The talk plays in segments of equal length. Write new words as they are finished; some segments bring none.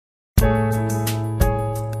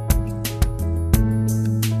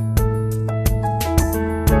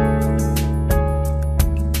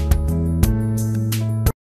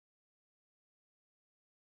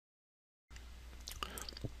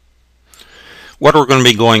what we're going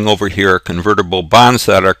to be going over here are convertible bonds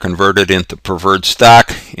that are converted into preferred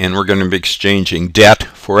stock, and we're going to be exchanging debt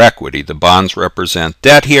for equity. The bonds represent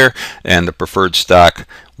debt here, and the preferred stock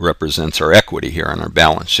represents our equity here on our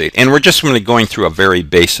balance sheet. And we're just really going through a very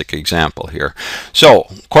basic example here. So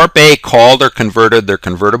Corp-A called or converted their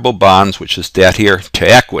convertible bonds, which is debt here, to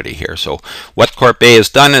equity here. So what Corp-A has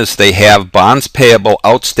done is they have bonds payable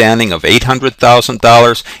outstanding of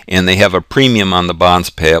 $800,000, and they have a premium on the bonds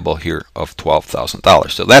payable here of $12,000.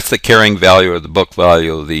 So that's the carrying value or the book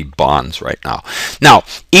value of the bonds right now. Now,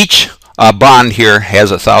 each bond here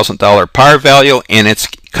has $1,000 par value, and it's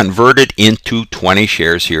converted into 20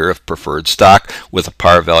 shares here of preferred stock with a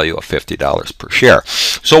par value of $50 per share.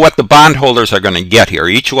 So what the bondholders are going to get here,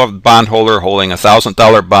 each bondholder holding a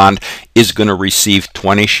 $1,000 bond is going to receive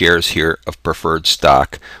 20 shares here of preferred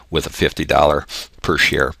stock with a $50 per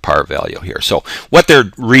share par value here. So what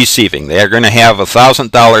they're receiving, they're going to have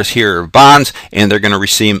 $1,000 here of bonds, and they're going to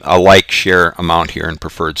receive a like share amount here in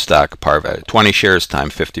preferred stock par value. 20 shares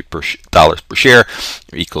times $50 per share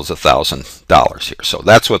equals $1,000 here. So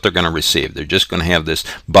that's what they're going to receive. They're just going to have this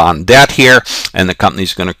bond debt here, and the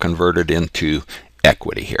company's going to convert it into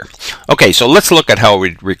equity here. Okay, so let's look at how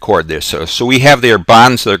we record this. So we have their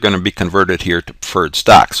bonds that are going to be converted here to preferred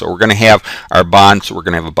stock. So we're going to have our bonds, we're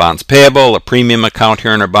going to have a bonds payable, a premium account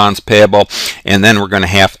here in our bonds payable, and then we're going to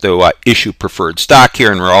have to issue preferred stock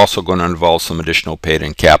here, and we're also going to involve some additional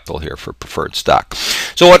paid-in capital here for preferred stock.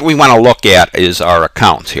 So what we want to look at is our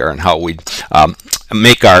accounts here and how we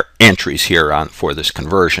make our entries here for this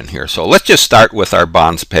conversion here. So let's just start with our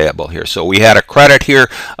bonds payable here. So we had a credit here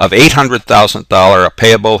of $800,000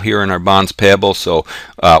 payable here in our bonds payable. So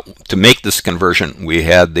to make this conversion, we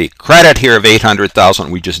had the credit here of $800,000.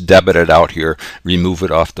 We just debit it out here, remove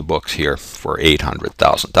it off the books here for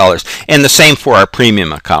 $800,000. And the same for our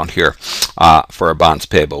premium account here for our bonds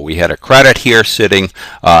payable. We had a credit here sitting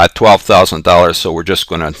at $12,000. So we're just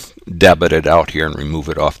going to debit it out here and remove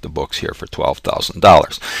it off the books here for $12,000.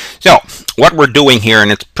 So what we're doing here,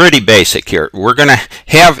 and it's pretty basic here, we're going to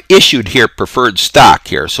have issued here preferred stock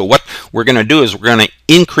here. So what we're going to do is we're going to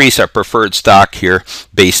increase our preferred stock here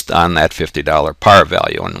based on that $50 par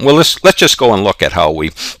value. And well, let's just go and look at how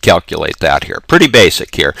we calculate that here. Pretty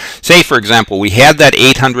basic here. Say, for example, we had that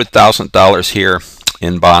 $800,000 here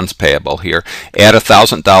in bonds payable here at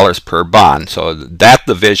 $1,000 per bond. So that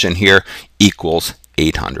division here equals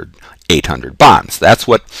 800 bonds. That's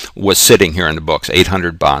what was sitting here in the books,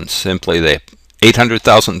 800 bonds. Simply the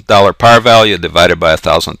 $800,000 par value divided by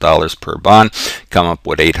 $1,000 per bond, come up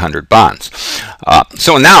with 800 bonds.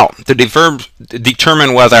 So now to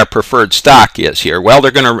determine what our preferred stock is here, well, they're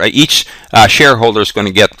going to each shareholder is going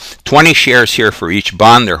to get 20 shares here for each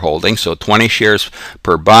bond they're holding. So 20 shares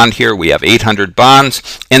per bond here. We have 800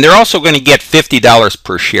 bonds, and they're also going to get $50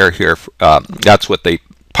 per share here. That's what they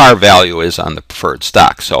par value is on the preferred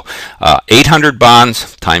stock. So 800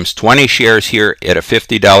 bonds times 20 shares here at a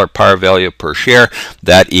 $50 par value per share,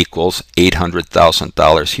 that equals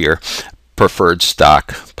 $800,000 here preferred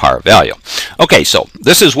stock par value. Okay, so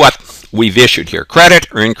this is what we've issued here. Credit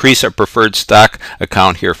or increase our preferred stock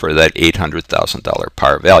account here for that $800,000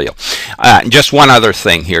 par value. Just one other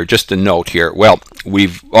thing here, just a note here. Well,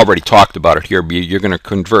 we've already talked about it here. You're going to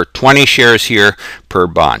convert 20 shares here per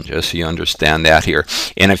bond, just so you understand that here.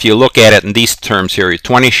 And if you look at it in these terms here,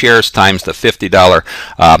 20 shares times the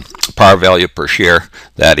 $50 par value per share,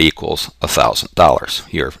 that equals $1,000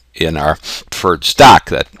 here in our preferred stock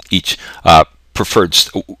that each preferred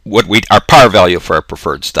our par value for our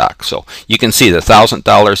preferred stock. So you can see the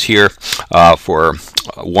 $1,000 here for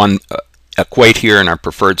one equate here in our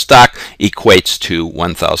preferred stock equates to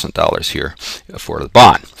 $1,000 here for the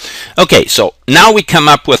bond. Okay, so now we come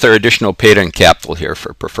up with our additional paid-in capital here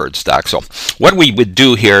for preferred stock. So what we would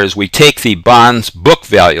do here is we take the bond's book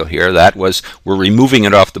value here, that was, we're removing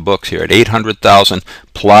it off the books here at $800,000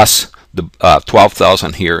 plus the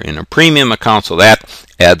 $12,000 here in a premium account, so that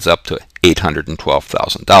adds up to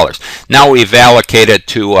 $812,000. Now we've allocated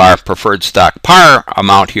to our preferred stock par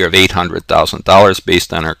amount here of $800,000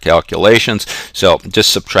 based on our calculations. So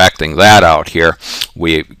just subtracting that out here,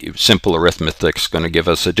 simple arithmetic is going to give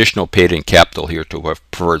us additional paid-in capital here to our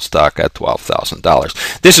preferred stock at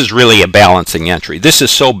 $12,000. This is really a balancing entry. This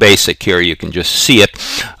is so basic here, you can just see it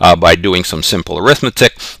by doing some simple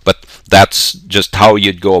arithmetic, but that's just how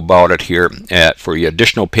you'd go about it here. For your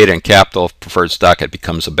additional paid-in capital preferred stock, it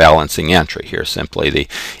becomes a balancing entry here. Simply the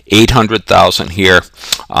 $800,000 here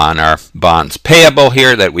on our bonds payable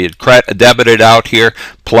here that we had debited out here,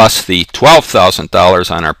 plus the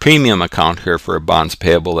 $12,000 on our premium account here for bonds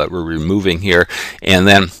payable that we're removing here, and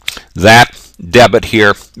then that debit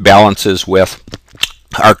here balances with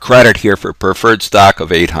our credit here for preferred stock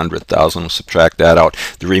of 800,000. We'll subtract that out.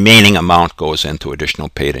 The remaining amount goes into additional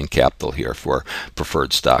paid-in capital here for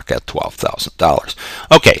preferred stock at $12,000.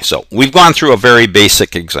 Okay, so we've gone through a very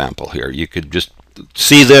basic example here. You could just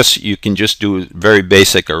see this. You can just do very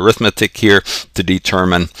basic arithmetic here to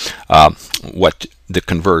determine what the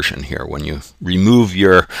conversion here. When you remove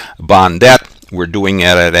your bond debt, we're doing it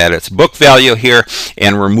at its book value here,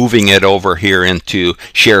 and we're moving it over here into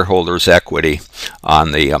shareholders' equity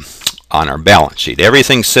on our balance sheet.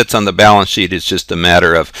 Everything sits on the balance sheet. It's just a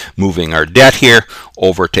matter of moving our debt here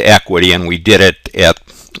over to equity, and we did it at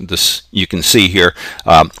this. You can see here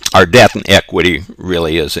our debt and equity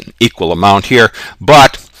really is an equal amount here,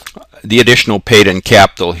 but the additional paid-in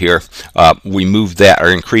capital here, we moved that or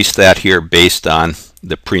increased that here based on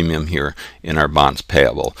the premium here in our bonds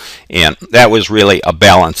payable, and that was really a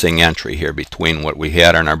balancing entry here between what we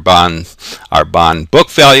had on our bond book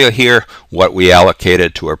value here, what we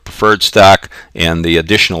allocated to our preferred stock, and the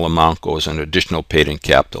additional amount goes in additional paid-in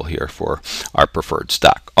capital here for our preferred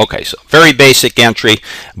stock. Okay, so very basic entry,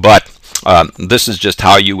 but this is just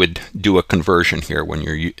how you would do a conversion here when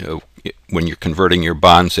you're converting your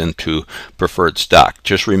bonds into preferred stock.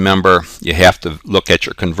 Just remember, you have to look at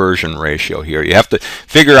your conversion ratio here. You have to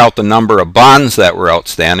figure out the number of bonds that were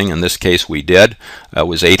outstanding. In this case, we did. It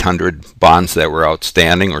was 800 bonds that were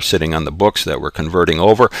outstanding or sitting on the books that we're converting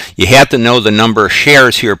over. You had to know the number of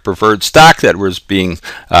shares here, preferred stock, that was being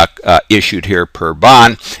issued here per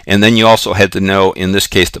bond. And then you also had to know, in this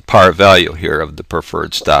case, the par value here of the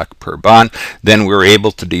preferred stock per bond. Then we were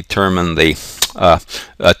able to determine the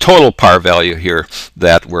total par value here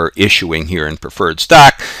that we're issuing here in preferred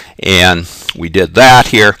stock, and we did that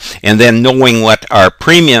here. And then knowing what our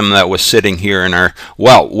premium that was sitting here in our,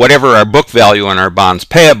 well, whatever our book value on our bonds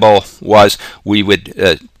payable was, we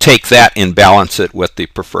would take that and balance it with the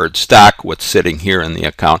preferred stock, what's sitting here in the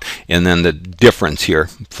account, and then the difference here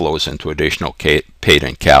flows into additional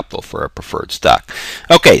paid-in capital for our preferred stock.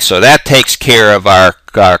 Okay, so that takes care of our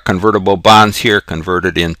convertible bonds here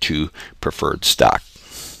converted into preferred stock.